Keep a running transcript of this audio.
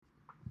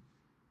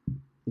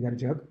You got a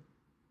joke?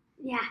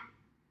 Yeah.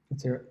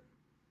 Let's hear it.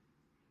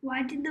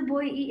 Why did the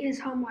boy eat his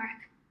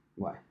homework?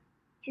 Why?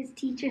 His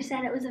teacher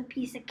said it was a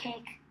piece of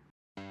cake.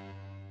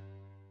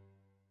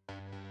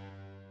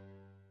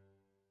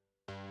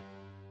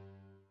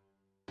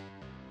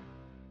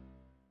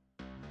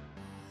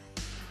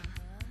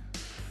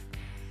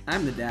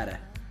 I'm the data.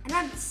 And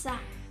I'm the son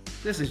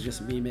This is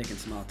just me making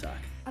small talk.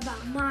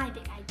 about my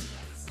big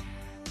ideas.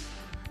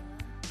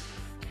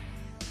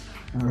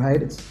 All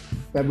right, it's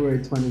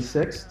February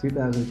 26,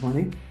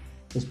 2020.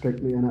 Just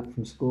picked Leon up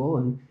from school,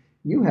 and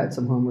you had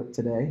some homework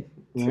today,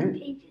 2 right?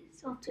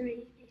 pages, well, 3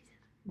 pages.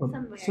 Well,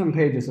 Somewhere. some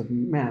pages of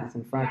math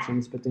and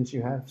fractions, but didn't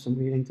you have some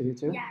reading to do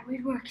too? Yeah,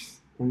 read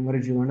works. And what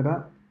did you learn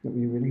about? What were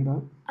you reading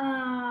about?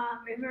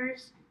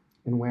 Rivers.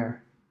 And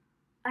where?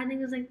 I think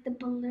it was like the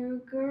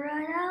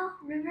Belugaro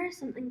River,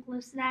 something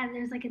close to that. And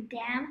there's like a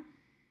dam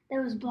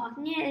that was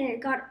blocking it,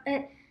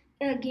 and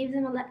it gave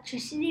them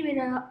electricity,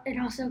 but it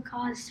also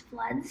caused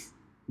floods.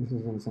 This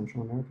is in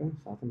Central America,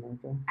 South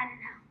America? I don't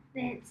know.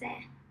 They didn't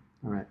say.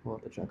 All right, we'll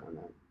have to check on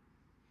that.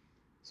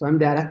 So I'm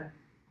Data.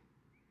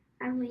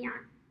 I'm Leon.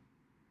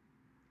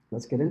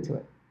 Let's get into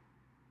it.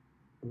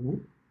 All right.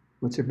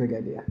 What's your big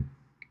idea?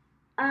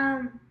 My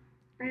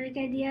big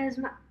idea is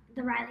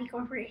the Riley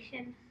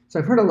Corporation. So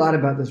I've heard a lot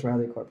about this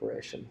Riley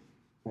Corporation,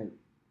 right?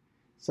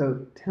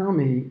 So tell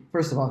me,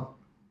 first of all,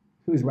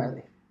 who's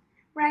Riley?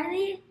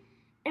 Riley,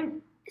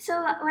 and so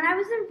when I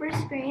was in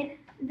first grade,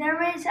 there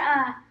was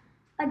a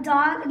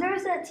dog. There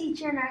was a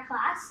teacher in our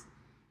class,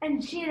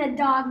 and she had a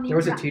dog named. There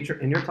was a Riley. teacher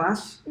in your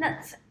class? No, Wow.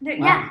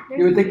 yeah.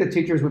 You would think that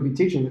teachers would be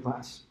teaching the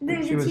class.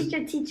 There's She a was-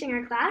 teacher teaching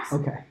our class,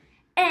 Okay.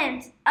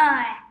 and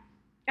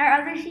our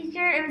other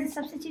teacher, it was a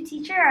substitute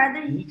teacher. Our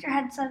other teacher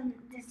had some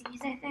disease,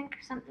 I think,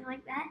 or something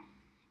like that,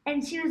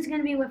 and she was going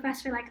to be with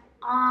us for like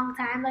a long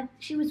time. Like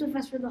she was with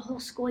us for the whole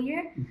school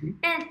year, Mm-hmm.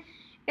 and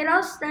it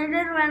all started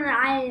when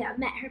I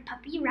met her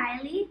puppy,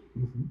 Riley.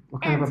 Mm-hmm.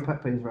 What kind of a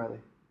puppy is Riley?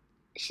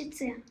 Shih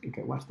Tzu.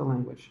 Okay, watch the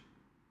language.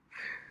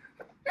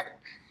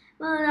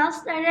 Well, it all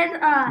started. You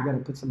got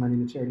to put some money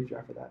in the charity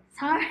jar for that.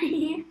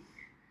 Sorry.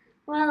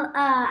 Well,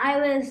 I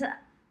was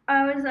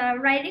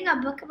writing a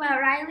book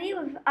about Riley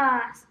with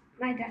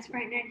my best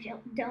partner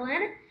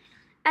Dylan,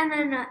 and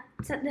then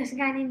so there's a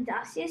guy named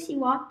Dasius. He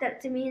walked up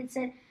to me and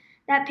said,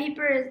 "That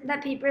paper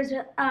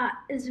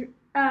is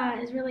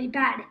really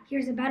bad.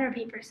 Here's a better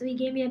paper." So he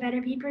gave me a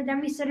better paper.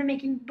 Then we started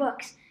making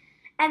books,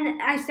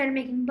 and I started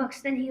making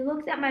books. Then he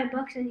looked at my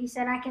books and he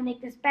said, "I can make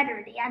this better."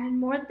 And he added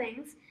more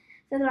things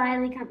to the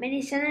Riley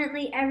Company.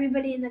 Suddenly,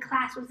 everybody in the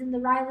class was in the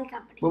Riley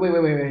Company. Well,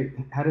 wait.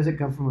 How does it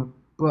go from a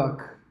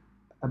book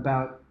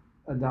about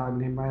a dog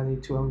named Riley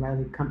to a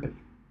Riley company?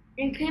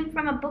 It came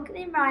from a book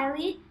named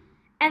Riley,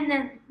 and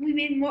then we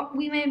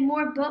made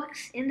more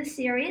books in the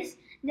series.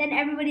 Then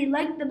everybody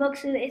liked the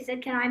books, so they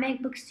said, "Can I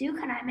make books too?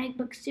 Can I make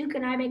books too?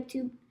 Can I make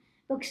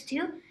books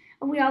too?"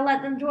 And we all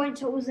let them join,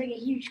 so it was like a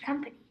huge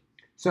company.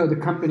 So the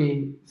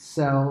company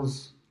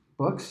sells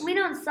books? We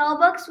don't sell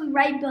books; we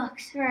write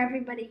books for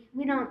everybody.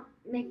 We don't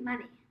make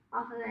money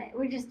off of it.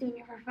 We're just doing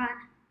it for fun.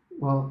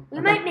 Well,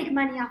 We might make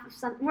money off of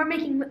something. We're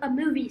making a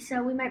movie,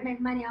 so we might make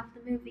money off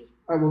the movie.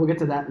 All right, well, we'll get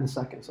to that in a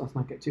second, so let's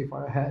not get too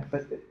far ahead.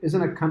 But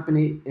isn't a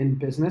company in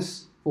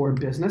business for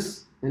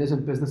business? And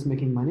isn't business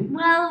making money?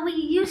 Well, we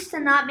used to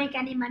not make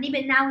any money,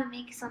 but now we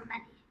make some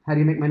money. How do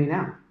you make money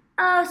now?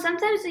 Oh,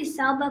 sometimes we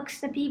sell books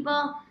to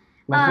people.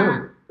 Like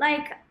who?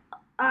 Like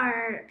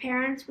our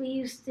parents,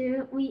 we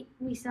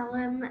sell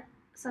them.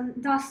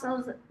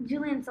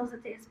 Julian sells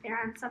it to his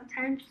parents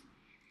sometimes.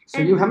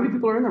 So how many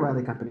people are in the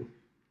Riley company?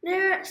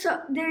 There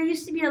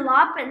used to be a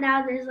lot, but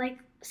now there's like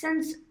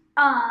since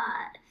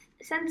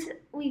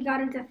we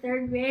got into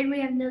third grade,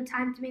 we have no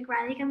time to make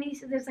Riley Company,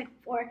 so there's like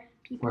 4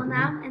 people Four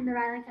now in the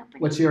Riley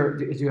Company.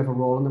 Do you have a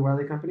role in the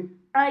Riley company?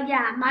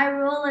 Yeah, my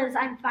role is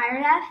I'm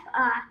Fire Death.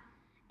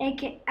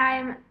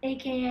 I'm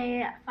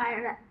AKA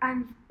Fire.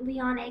 I'm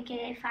Leon,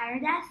 AKA Fire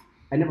Death.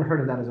 I never heard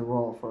of that as a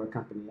role for a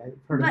company. I've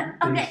heard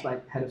of things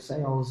like head of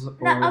sales. Or...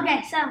 No,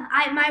 okay, so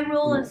my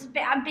role is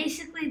I'm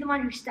basically the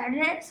one who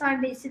started it. So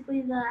I'm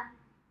basically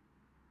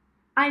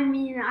I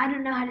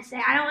don't know how to say.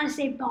 I don't want to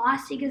say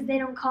boss because they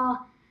don't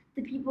call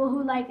the people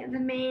who like the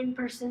main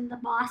person the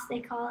boss. They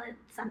call it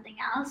something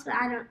else, but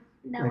I don't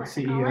know like what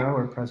CEO to call it.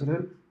 or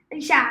president.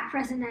 Yeah,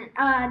 president.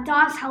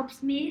 Dawes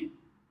helps me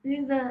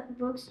do the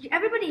books.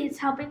 Everybody is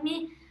helping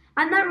me.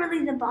 I'm not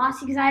really the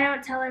boss because I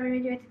don't tell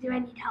everybody what to do. I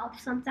need help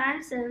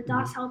sometimes. So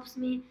Dawes helps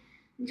me.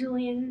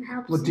 Julian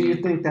helps me. Well, do you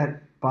think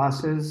that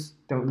bosses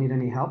don't need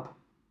any help?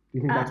 Do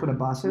you think that's what a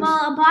boss is?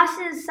 Well, a boss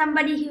is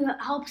somebody who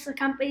helps the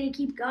company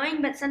keep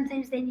going, but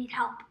sometimes they need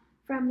help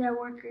from their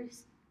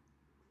workers.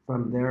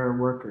 From their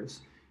workers.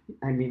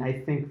 I mean, I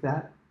think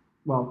that,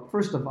 well,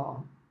 first of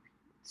all,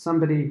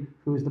 somebody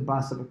who is the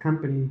boss of a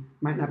company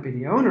might not be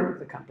the owner of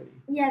the company.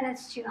 Yeah,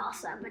 that's true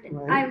also, but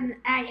Right.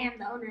 I am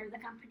the owner of the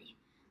company.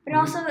 But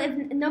also, if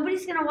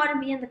nobody's going to want to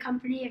be in the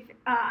company if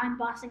I'm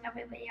bossing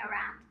everybody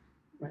around.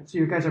 Right. So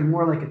you guys are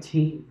more like a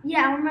team.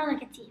 Yeah, we're more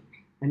like a team.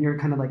 And you're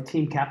kind of like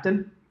team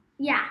captain.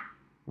 Yeah.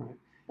 Right.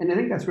 And I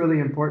think that's really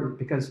important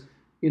because,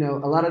 a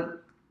lot of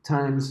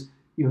times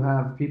you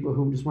have people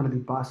who just want to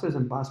be bosses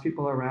and boss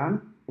people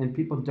around, and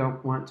people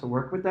don't want to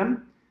work with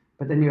them.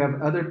 But then you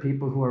have other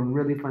people who are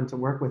really fun to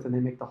work with, and they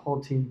make the whole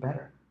team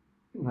better,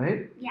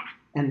 right? Yeah.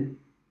 And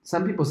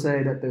some people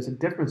say that there's a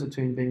difference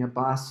between being a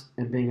boss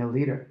and being a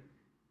leader.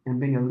 And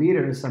being a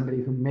leader is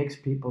somebody who makes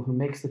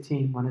the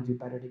team want to do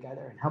better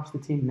together and helps the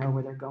team know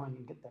where they're going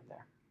and get them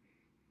there.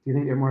 Do you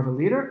think you're more of a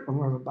leader or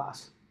more of a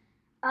boss?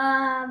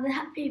 The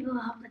people who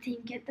help the team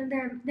get them,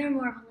 they're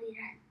more of a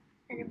leader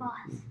than a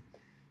boss.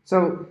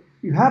 So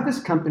you have this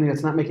company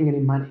that's not making any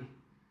money,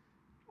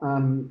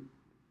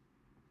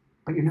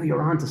 but you know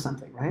you're onto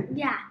something, right?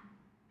 Yeah.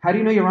 How do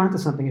you know you're onto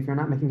something if you're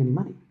not making any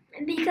money?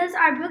 Because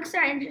our books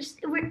are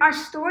interesting, our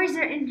stories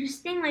are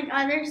interesting, like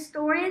other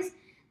stories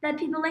that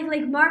people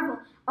like Marvel.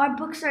 Our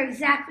books are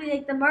exactly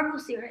like the Marvel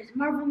series.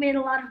 Marvel made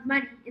a lot of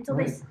money until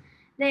Right.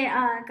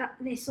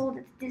 they sold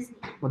it to Disney.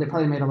 Well, they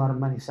probably made a lot of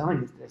money selling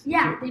it to Disney.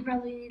 Yeah, too. they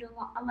probably need a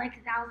lot, like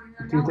thousands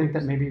of Do you think that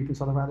dollars. maybe you can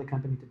sell the Riley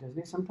Company to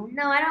Disney sometime?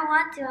 No, I don't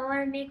want to. I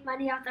want to make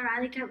money off the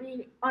Riley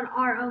Company on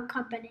our own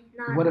company,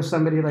 not. What if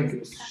somebody like,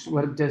 Disney's company.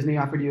 what if Disney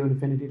offered you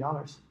infinity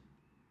dollars?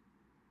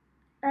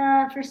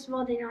 First of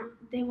all,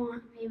 they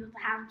won't be able to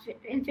have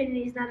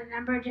infinity is not a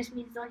number. It just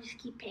means they'll just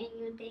keep paying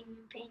you and paying you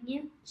and paying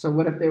you. So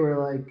what if they were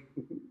like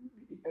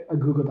a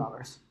Google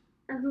dollars?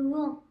 A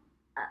Google,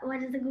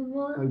 what is the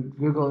Google?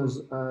 Google is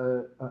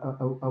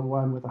a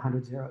one with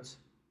 100 zeros.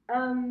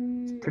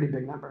 Pretty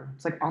big number.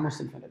 It's like almost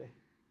infinity.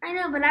 I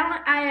know, but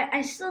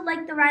I still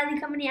like the Riley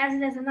Company as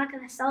it is. I'm not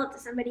going to sell it to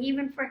somebody,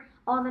 even for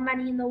all the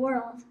money in the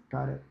world.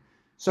 Got it.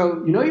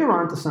 So you know you're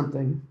onto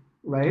something,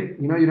 right?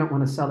 You know you don't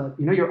want to sell it.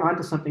 You know you're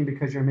onto something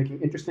because you're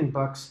making interesting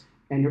books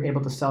and you're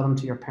able to sell them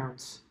to your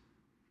parents.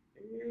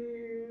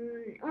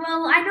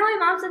 Well, I know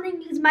I'm onto something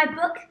because my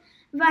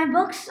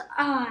books,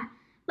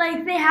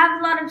 like they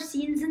have a lot of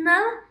scenes in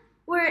them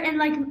where in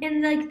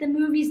the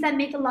movies that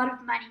make a lot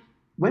of money.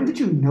 When did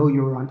you know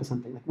you were onto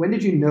something? Like when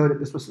did you know that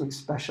this was something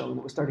special and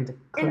it was starting to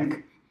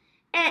click?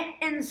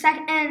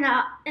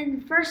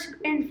 In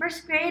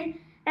first grade,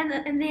 and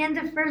the end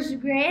of first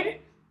grade,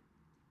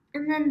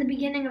 and then the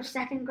beginning of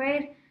second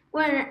grade.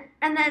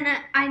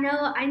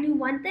 I knew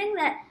one thing,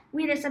 that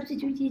we had a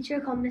substitute teacher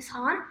called Miss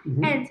Han,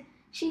 Mhm. and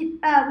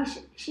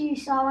she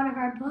saw one of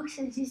our books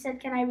and she said,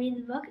 "Can I read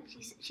the book?" And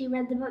she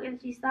read the book and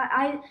she thought,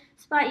 "I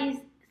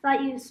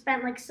thought you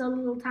spent like so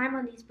little time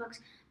on these books,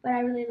 but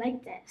I really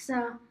liked it."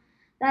 So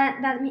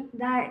that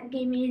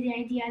gave me the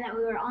idea that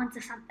we were onto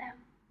something.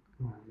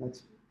 Oh,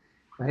 that's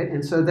right.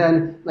 And so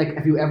then, like,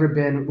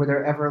 were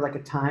there ever like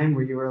a time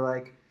where you were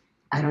like,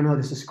 I don't know,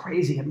 this is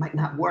crazy, it might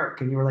not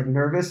work, and you were like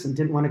nervous and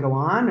didn't want to go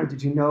on, or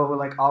did you know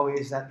like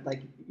always that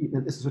like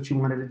this is what you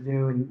wanted to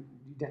do and you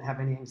didn't have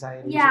any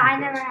anxiety? Yeah, I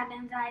never had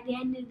anxiety.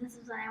 I knew this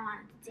was what I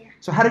wanted to do.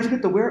 So how did you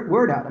get the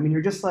word out? I mean,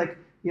 you're just like,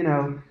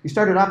 you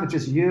started off with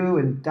just you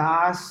and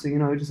Das,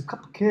 just a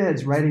couple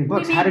kids writing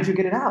books. How did you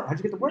get it out? How did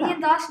you get the word Me out?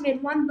 and Das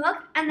made one book,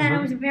 and then Uh-huh.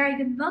 it was a very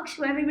good book.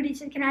 So everybody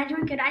said, "Can I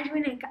join? Can I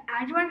join?" And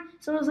I joined.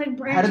 So it was like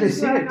branches. How did they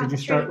see growing it? off Did you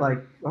the start tree. like,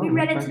 We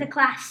read it to the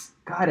class.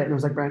 got it, and it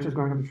was like branches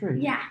growing up the tree.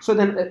 Yeah. So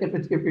then,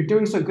 if you're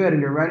doing so good and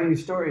you're writing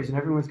these stories and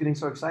everyone's getting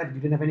so excited,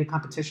 you didn't have any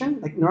competition?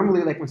 Like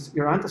normally, like when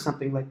you're onto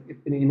something, like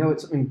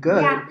it's something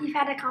good. Yeah, we've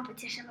had a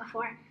competition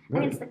before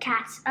Really? against the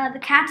cats. The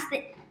cats,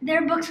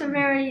 their books were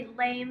very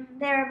lame.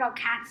 They're about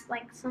cats.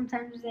 Like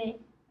sometimes they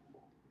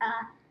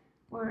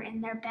were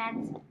in their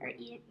beds or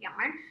eating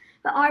yarn.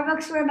 But our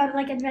books were about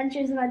like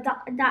adventures of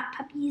adopt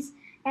puppies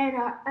and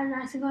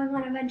us going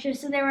on adventures.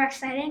 So they were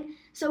exciting.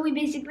 So we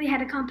basically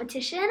had a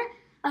competition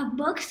of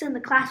books, and the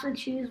class would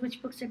choose which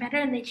books are better,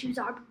 and they choose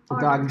our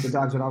books. The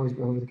dogs would always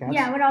go over the cats.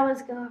 Yeah, would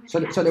always go over the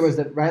cats. So there was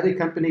the Riley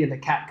Company and the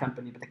Cat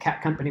Company, but the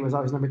Cat Company was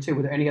always number two.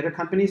 Were there any other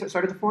companies that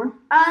started to form?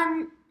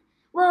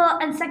 Well,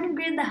 in second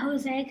grade, the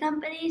Jose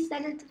Company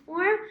started to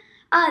form.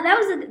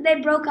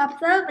 They broke up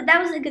though, but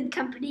that was a good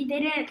company.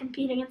 They didn't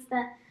compete against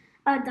the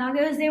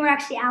doggos. They were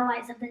actually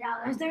allies of the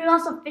doggos. There were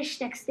also fish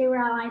sticks. They were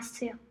allies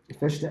too. The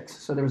fish sticks.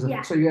 So there was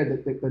Yeah. so you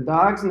had the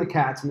dogs and the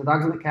cats, and the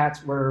dogs and the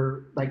cats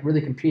were like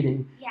really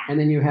competing. Yeah. And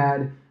then you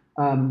had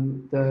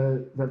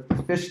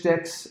the fish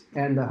sticks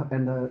and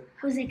the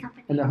Jose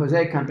Company.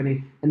 Jose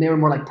Company, and they were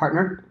more like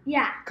partner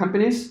Yeah.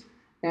 companies.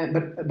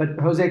 But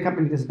Jose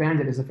Company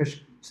disbanded. Is the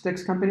fish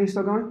sticks company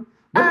still going?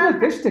 What did the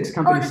fish sticks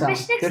company the sell? fish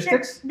sticks. Fish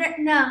sticks?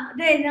 No,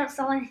 they don't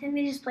sell anything.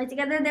 They just play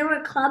together. They were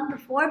a club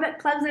before, but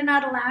clubs are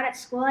not allowed at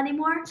school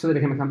anymore. So they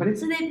became a company?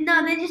 So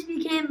they just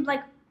became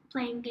like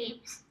playing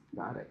games.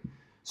 Got it.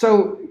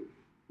 So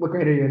what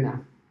grade are you in now?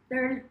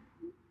 Third.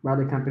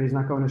 Riley Company's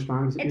not going as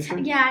strong as it used to?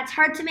 It's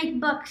hard to make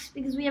books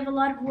because we have a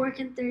lot of work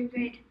in third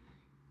grade.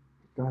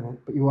 Got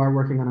it. But you are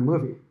working on a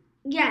movie.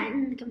 Yeah,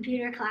 in the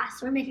computer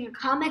class. We're making a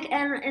comic,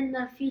 and in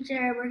the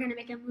future we're gonna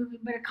make a movie,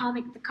 but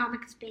the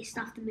comic is based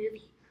off the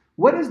movie.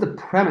 What is the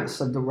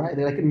premise of the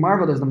Riley? Like in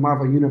Marvel, there's the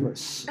Marvel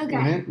Universe. Okay.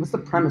 Right? What's the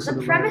premise of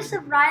The the premise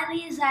of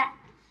Riley is that,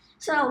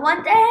 so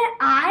one day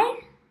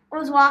I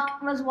was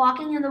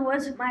walking in the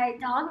woods with my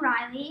dog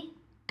Riley,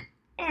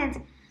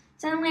 and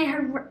suddenly I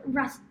heard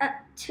a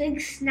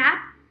twig snap,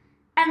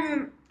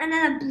 and and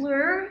then a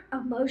blur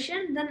of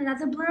motion, then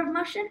another blur of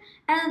motion,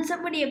 and then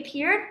somebody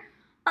appeared,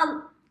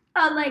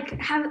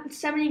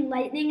 summoning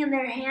lightning in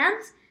their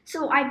hands.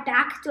 So I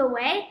backed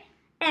away,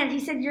 and he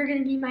said, "You're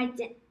gonna be my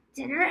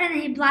dinner," and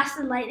then he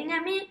blasted lightning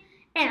at me,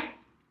 and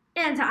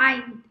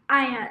I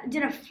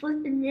did a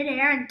flip in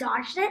midair and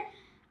dodged it.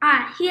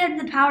 He had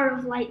the power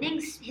of lightning.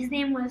 His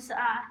name was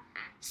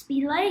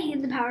Speedlight. He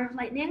had the power of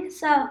lightning.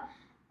 So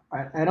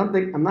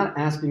I'm not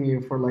asking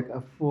you for like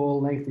a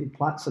full lengthy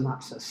plot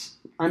synopsis.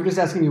 I'm just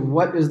asking you,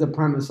 what is the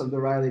premise of the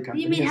Riley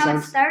Company? You mean how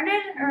it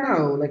started? Or?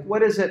 No, like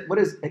what is it? What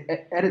is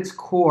at its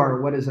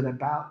core? What is it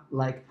about?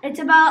 Like it's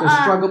about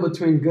the struggle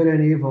between good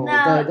and evil.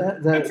 No,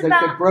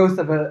 the growth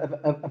of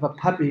a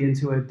puppy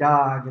into a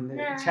dog, and the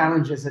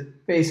challenges it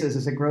faces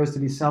as it grows to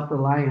be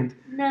self-reliant.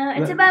 No,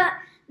 it's about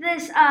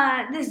this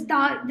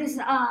dog.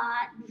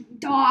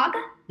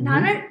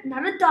 Mm-hmm.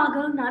 Not a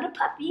doggo, not a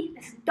puppy.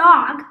 This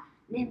dog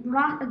named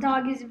A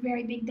dog is a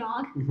very big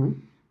dog.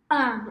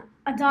 Mm-hmm.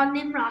 A dog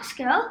named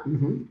Roscoe,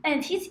 mm-hmm.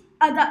 and he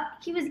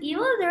was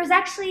evil. There was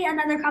actually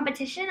another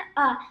competition.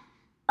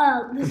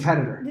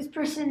 Competitor. This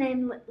person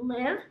named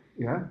Liv.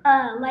 Yeah.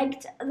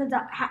 Liked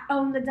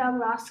owned the dog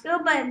Roscoe,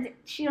 but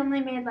she only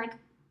made like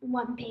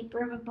one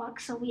paper of a book.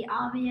 So we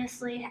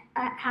obviously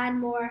had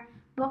more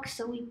books,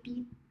 so we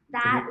beat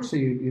that. So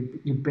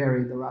you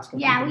buried the Roscoe.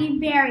 Yeah, company. we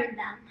buried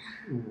them.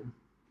 Yeah.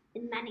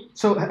 In many.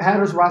 So how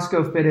does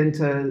Roscoe fit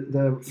into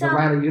the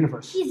Riley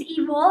universe? He's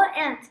evil,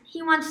 and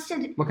he wants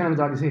to. What kind of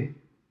a dog is he?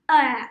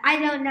 I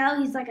don't know.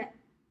 He's like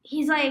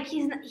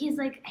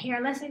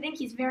hairless. I think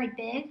he's very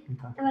big,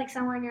 like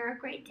somewhere near a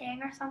Great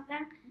Dane or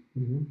something.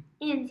 Mm-hmm.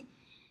 And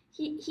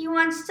he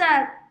wants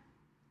to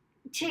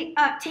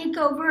take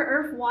over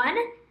Earth 1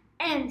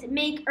 and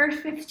make Earth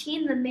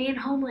 15 the main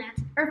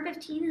homeland. Earth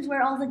 15 is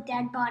where all the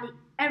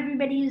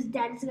everybody who's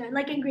dead is going.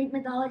 Like in Greek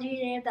mythology,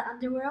 they have the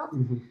underworld.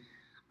 Mm-hmm.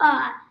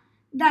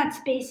 That's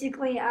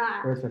basically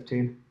Earth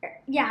 15.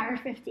 Yeah, Earth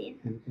 15.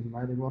 In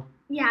Riley World.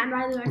 Yeah, in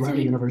Riley World.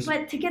 Riley universe.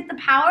 But to get the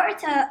power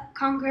to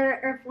conquer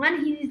Earth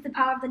 1, he needs the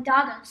power of the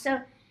doggos.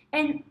 So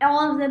in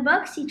all of the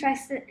books, he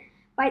tries to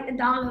fight the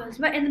doggos.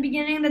 But in the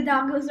beginning, the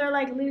doggos are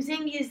like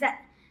losing.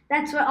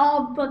 That's what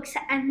all books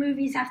and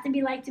movies have to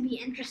be like to be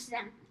interested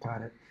in.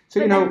 Got it.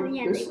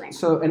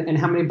 So and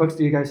how many books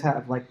do you guys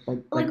have? Like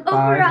over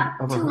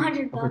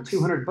 200 books. Over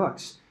 200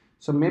 books.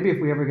 So maybe if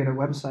we ever get a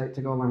website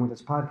to go along with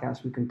this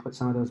podcast, we can put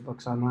some of those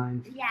books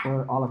online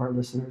for all of our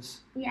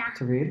listeners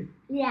to read.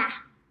 Yeah.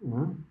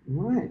 Well,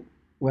 all right.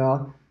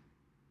 Well,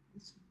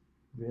 it's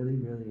really,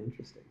 really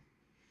interesting.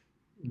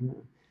 Yeah.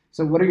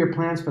 So what are your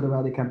plans for the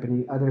Riley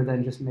Company other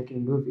than just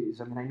making movies?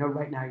 I mean, I know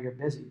right now you're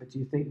busy, but do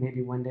you think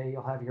maybe one day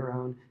you'll have your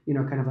own,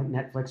 kind of like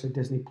Netflix or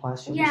Disney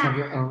Plus, you'll just have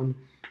your own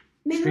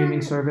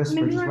streaming service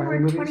for just Maybe when we're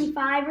movies?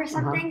 25 or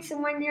something, so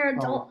when you're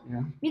adult.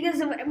 Yeah. Because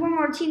when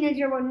we're a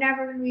teenager, we're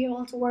never going to be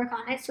able to work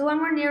on it. So when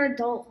we're near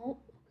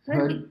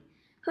adulthood,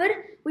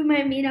 we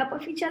might meet up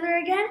with each other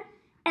again,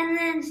 and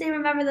then say,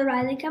 remember the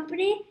Riley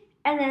Company?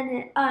 And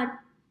then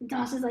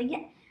Doss is like,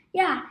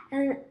 yeah.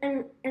 And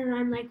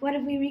I'm like, what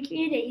if we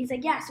recreate it? He's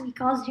like, yeah. So he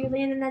calls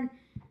Julian, and then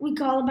we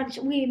call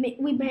we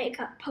make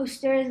up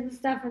posters and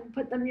stuff and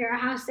put them near our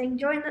house saying,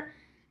 join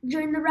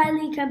the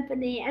Riley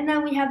Company. And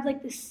then we have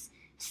like this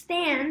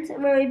stand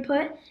where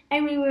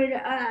we would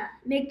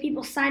make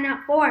people sign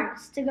out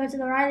forms to go to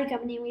the Riley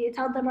Company. We would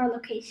tell them our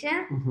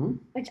location,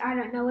 which I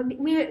don't know would be.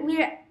 Me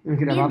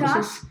and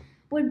Doss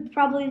would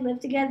probably live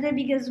together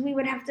because we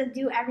would have to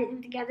do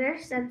everything together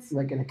since.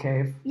 Like in a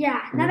cave.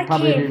 Yeah, and not a cave.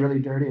 Probably be really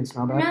dirty and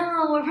smell bad.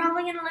 No, we're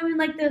probably gonna live in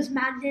like those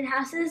mountain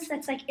houses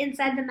that's like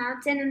inside the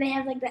mountain, and they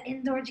have like the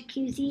indoor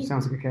jacuzzi.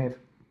 Sounds like a cave.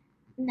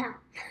 No.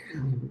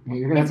 Well,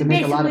 you're gonna have to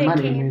make a lot of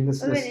money. I mean,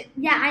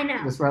 yeah, I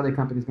know. This Riley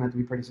Company is gonna have to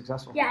be pretty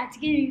successful. Yeah, it's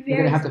gonna be very. You're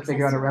gonna have to successful.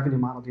 figure out a revenue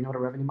model. Do you know what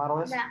a revenue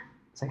model is? No.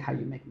 It's like how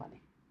you make money.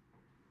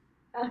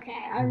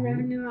 Okay, our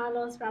revenue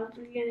model is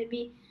probably gonna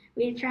be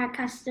we attract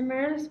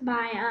customers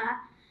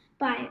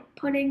by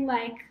putting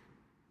like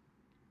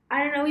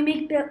I don't know. We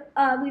make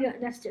we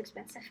don't. That's too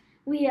expensive.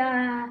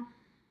 How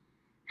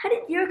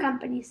did your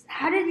companies?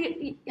 How do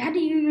you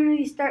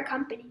usually start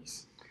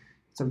companies?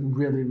 It's a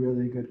really,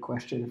 really good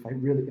question. If I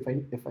knew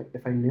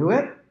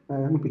it, I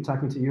would be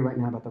talking to you right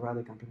now about the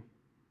Riley Company.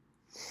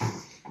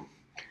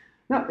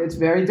 No, it's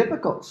very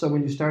difficult. So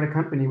when you start a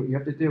company, what you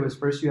have to do is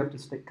first you have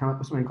to come up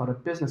with something called a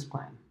business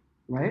plan,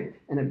 right?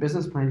 And a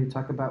business plan, you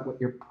talk about what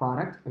your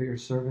product or your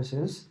service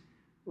is,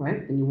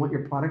 right? And you want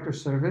your product or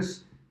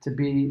service to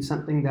be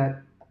something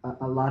that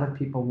a lot of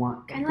people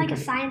want. Kind of like a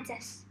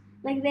scientist.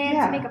 Like they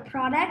have to make a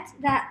product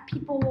that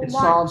people will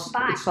want to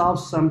buy. It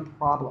solves some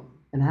problem.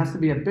 And it has to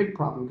be a big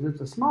problem, because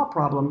if it's a small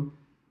problem,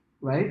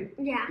 right?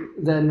 Yeah.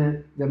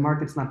 Then the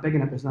market's not big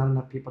enough. There's not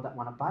enough people that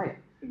want to buy it,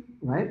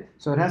 right?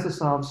 So it has to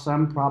solve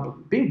some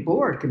problem. Being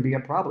bored can be a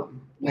problem.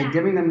 Yeah. Like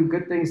giving them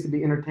good things to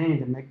be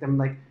entertained and make them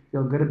like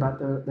feel good about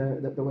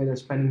the way they're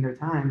spending their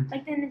time.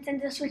 Like the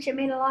Nintendo Switch, it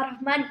made a lot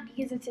of money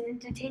because it's an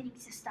entertaining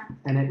system.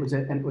 And it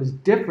was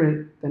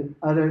different than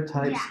other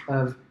types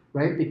of,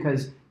 right?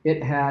 Because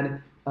it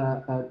had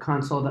a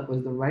console that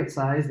was the right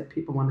size that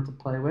people wanted to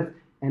play with.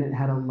 and it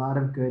had a lot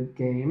of good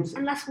games.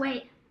 And less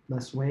weight.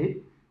 Less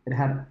weight. It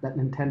had that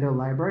Nintendo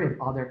library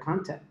of all their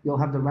content. You'll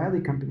have the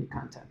Riley Company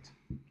content.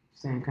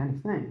 Same kind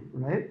of thing,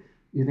 right?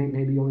 You think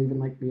maybe you'll even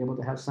like be able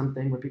to have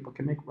something where people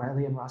can make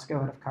Riley and Roscoe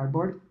out of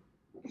cardboard?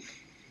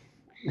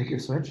 Like your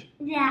Switch?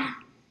 Yeah.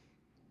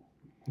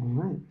 All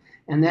right.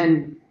 And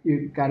then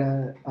you got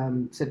to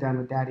sit down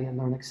with Daddy and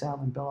learn Excel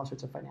and build all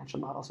sorts of financial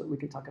models, so we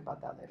can talk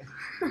about that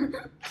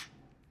later.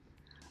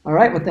 All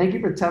right. Well, thank you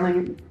for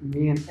telling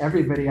me and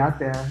everybody out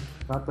there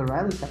about the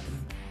Riley Company.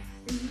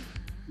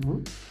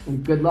 Mm-hmm.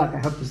 And good luck.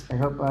 I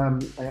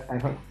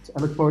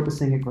look forward to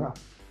seeing it grow.